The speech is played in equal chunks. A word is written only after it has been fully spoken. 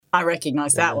I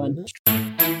recognize that one.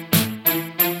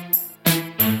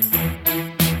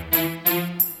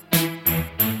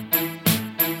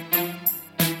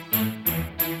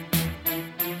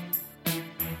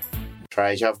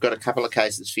 Fraser, I've got a couple of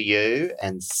cases for you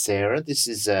and Sarah. This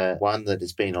is one that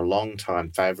has been a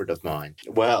long-time favourite of mine.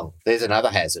 Well, there's another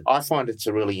hazard. I find it's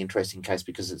a really interesting case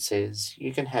because it says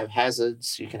you can have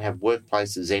hazards, you can have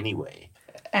workplaces anywhere.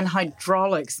 And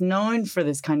hydraulics, known for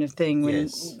this kind of thing. When,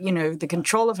 Yes. you know, the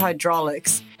control of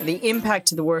hydraulics, the impact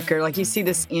to the worker. Like you see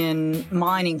this in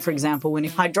mining, for example, when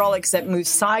hydraulics that move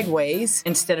sideways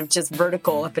instead of just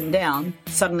vertical up and down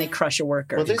suddenly crush a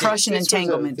worker. Well, Crush and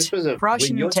entanglement. Crush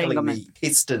When and you're telling entanglement. me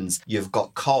pistons, you've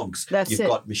got cogs, That's you've it.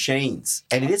 got machines,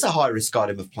 and it is a high-risk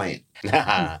item of plant.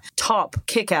 Top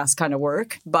kick-ass kind of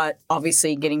work, but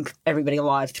obviously getting everybody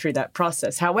alive through that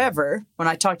process. However, when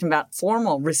I talked about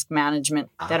formal risk management,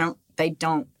 they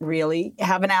don't really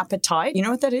have an appetite. You know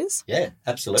what that is? Yeah,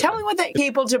 absolutely. Tell me what they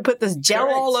people to put this gel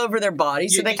Correct. all over their body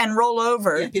so they can roll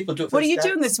over. Yeah, people do it. What are you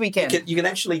doing this weekend? You can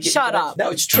actually get... Shut up. No,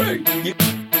 it's true.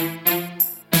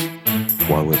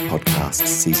 WhyWork Podcast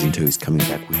Season 2 is coming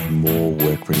back with more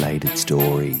work-related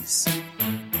stories.